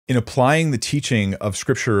In applying the teaching of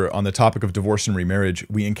Scripture on the topic of divorce and remarriage,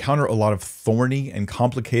 we encounter a lot of thorny and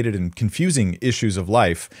complicated and confusing issues of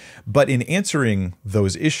life. But in answering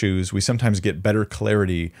those issues, we sometimes get better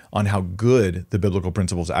clarity on how good the biblical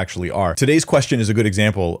principles actually are. Today's question is a good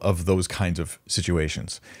example of those kinds of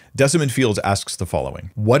situations. Decimond Fields asks the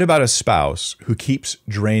following: what about a spouse who keeps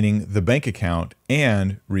draining the bank account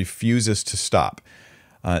and refuses to stop?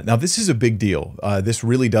 Now, this is a big deal. This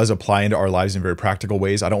really does apply into our lives in very practical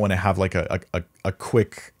ways. I don't want to have like a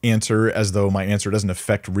quick answer as though my answer doesn't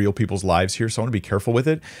affect real people's lives here, so I want to be careful with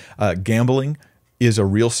it. Gambling is a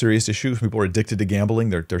real serious issue. People are addicted to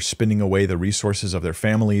gambling. They're spending away the resources of their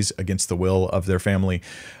families against the will of their family.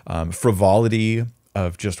 Frivolity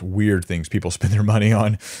of just weird things people spend their money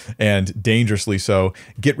on, and dangerously so.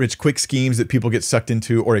 Get-rich-quick schemes that people get sucked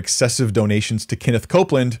into, or excessive donations to Kenneth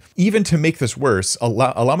Copeland. Even to make this worse,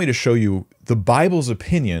 allow me to show you the Bible's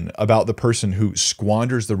opinion about the person who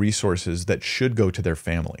squanders the resources that should go to their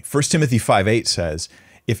family. 1 Timothy 5:8 says,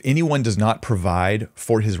 "If anyone does not provide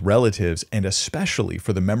for his relatives, and especially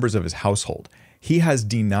for the members of his household, he has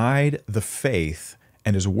denied the faith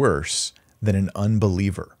and is worse than an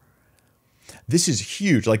unbeliever." This is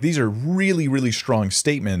huge. Like, these are really, really strong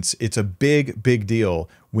statements. It's a big, big deal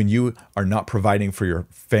when you are not providing for your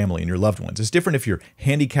family and your loved ones. It's different if you're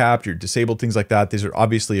handicapped, you're disabled, things like that. These are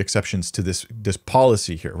obviously exceptions to this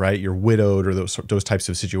policy here, right? You're widowed or those types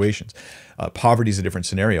of situations. Poverty is a different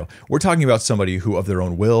scenario. We're talking about somebody who, of their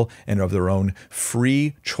own will and of their own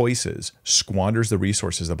free choices, squanders the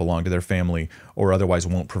resources that belong to their family or otherwise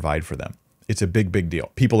won't provide for them. It's a big, big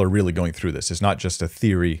deal. People are really going through this. It's not just a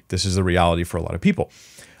theory. This is a reality for a lot of people.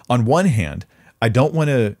 On one hand, I don't want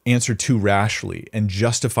to answer too rashly and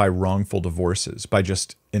justify wrongful divorces by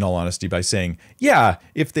just, in all honesty, by saying, yeah,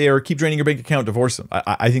 if they keep draining your bank account, divorce them.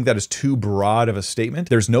 I think that is too broad of a statement.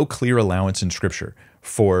 There's no clear allowance in Scripture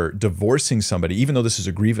for divorcing somebody, even though this is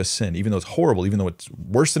a grievous sin, even though it's horrible, even though it's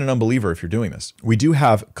worse than an unbeliever if you're doing this. We do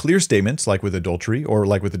have clear statements like with adultery or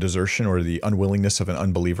like with the desertion or the unwillingness of an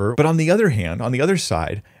unbeliever. But on the other hand, on the other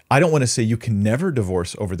side, I don't want to say you can never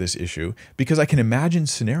divorce over this issue, because I can imagine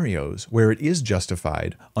scenarios where it is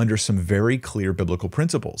justified under some very clear biblical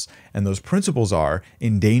principles. And those principles are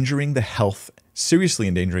seriously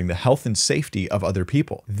endangering the health and safety of other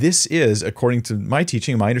people. This is, according to my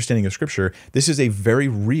teaching, my understanding of Scripture, this is a very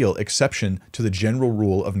real exception to the general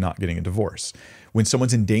rule of not getting a divorce. When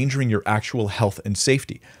someone's endangering your actual health and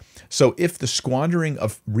safety. So if the squandering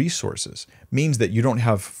of resources means that you don't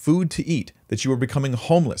have food to eat, that you are becoming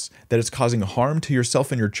homeless, that it's causing harm to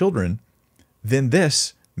yourself and your children, then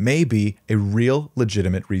this may be a real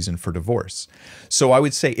legitimate reason for divorce. So I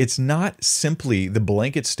would say it's not simply the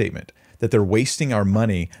blanket statement that they're wasting our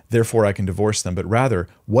money, therefore I can divorce them, but rather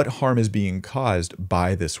what harm is being caused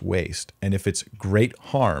by this waste. And if it's great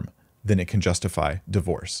harm, then it can justify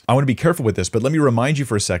divorce. I want to be careful with this, but let me remind you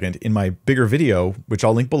for a second in my bigger video, which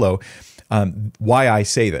I'll link below, why I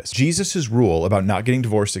say this. Jesus' rule about not getting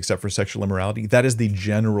divorced except for sexual immorality, that is the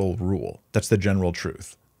general rule. That's the general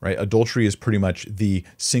truth, right? Adultery is pretty much the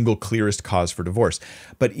single clearest cause for divorce.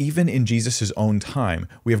 But even in Jesus' own time,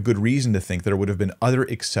 we have good reason to think there would have been other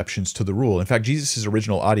exceptions to the rule. In fact, Jesus'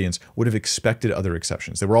 original audience would have expected other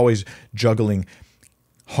exceptions. They were always juggling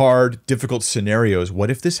hard, difficult scenarios. What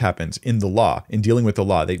if this happens in the law, in dealing with the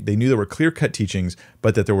law? They knew there were clear-cut teachings,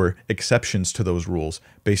 but that there were exceptions to those rules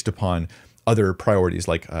based upon other priorities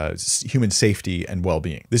like human safety and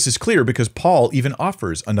well-being. This is clear because Paul even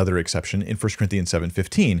offers another exception in 1 Corinthians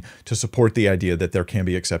 7:15 to support the idea that there can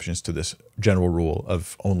be exceptions to this general rule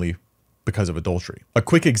of only because of adultery. A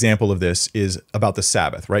quick example of this is about the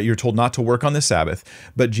Sabbath, right? You're told not to work on the Sabbath,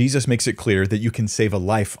 but Jesus makes it clear that you can save a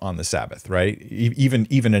life on the Sabbath, right?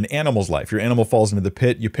 Even an animal's life. Your animal falls into the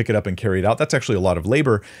pit, you pick it up and carry it out. That's actually a lot of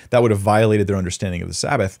labor. That would have violated their understanding of the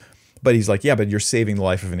Sabbath. But he's like, yeah, but you're saving the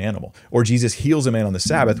life of an animal. Or Jesus heals a man on the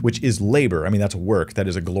Sabbath, which is labor. I mean, that's work. That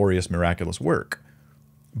is a glorious, miraculous work.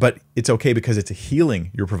 But it's okay because it's a healing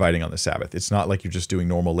you're providing on the Sabbath. It's not like you're just doing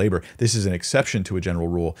normal labor. This is an exception to a general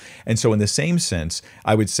rule. And so in the same sense,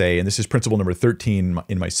 I would say, and this is principle number 13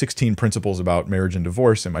 in my 16 principles about marriage and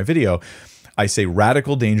divorce in my video, I say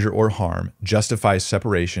radical danger or harm justifies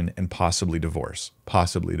separation and possibly divorce.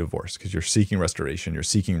 Possibly divorce, because you're seeking restoration, you're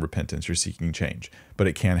seeking repentance, you're seeking change, but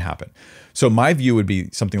it can happen. So my view would be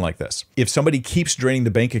something like this. If somebody keeps draining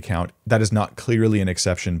the bank account, that is not clearly an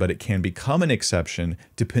exception, but it can become an exception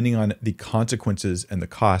depending on the consequences and the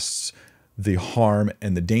costs, the harm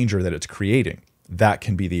and the danger that it's creating. That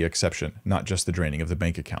can be the exception, not just the draining of the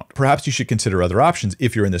bank account. Perhaps you should consider other options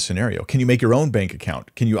if you're in this scenario. Can you make your own bank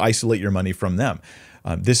account? Can you isolate your money from them?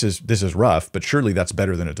 this is rough, but surely that's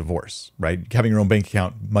better than a divorce, right? Having your own bank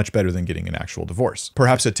account, much better than getting an actual divorce.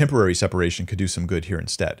 Perhaps a temporary separation could do some good here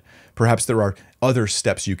instead. Perhaps there are other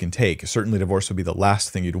steps you can take. Certainly divorce would be the last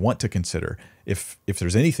thing you'd want to consider if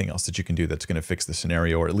there's anything else that you can do that's going to fix the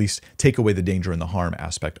scenario, or at least take away the danger and the harm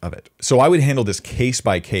aspect of it. So I would handle this case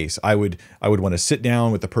by case. I would want to sit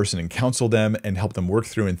down with the person and counsel them and help them work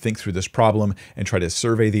through and think through this problem and try to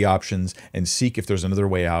survey the options and seek if there's another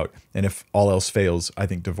way out. And if all else fails, I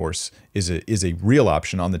think divorce is a real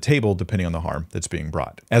option on the table, depending on the harm that's being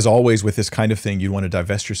brought. As always, with this kind of thing, you'd want to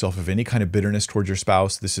divest yourself of any kind of bitterness towards your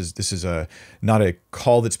spouse. This is not a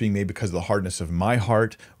call that's being made because of the hardness of my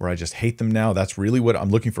heart, or I just hate them now. That's really what I'm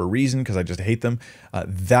looking for, a reason because I just hate them.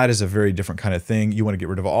 That is a very different kind of thing. You want to get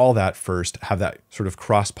rid of all that first, have that sort of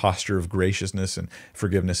cross posture of graciousness and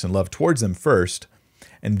forgiveness and love towards them first.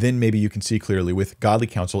 And then maybe you can see clearly with godly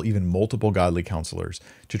counsel, even multiple godly counselors,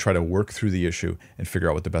 to try to work through the issue and figure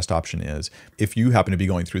out what the best option is. If you happen to be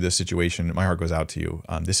going through this situation, my heart goes out to you.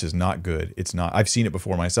 This is not good. It's not. I've seen it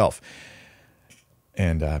before myself.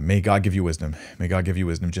 And may God give you wisdom. May God give you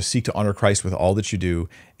wisdom. Just seek to honor Christ with all that you do,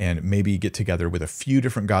 and maybe get together with a few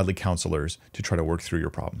different godly counselors to try to work through your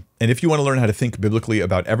problem. And if you want to learn how to think biblically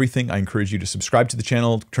about everything, I encourage you to subscribe to the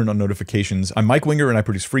channel, turn on notifications. I'm Mike Winger, and I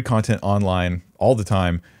produce free content online all the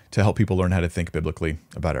time to help people learn how to think biblically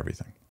about everything.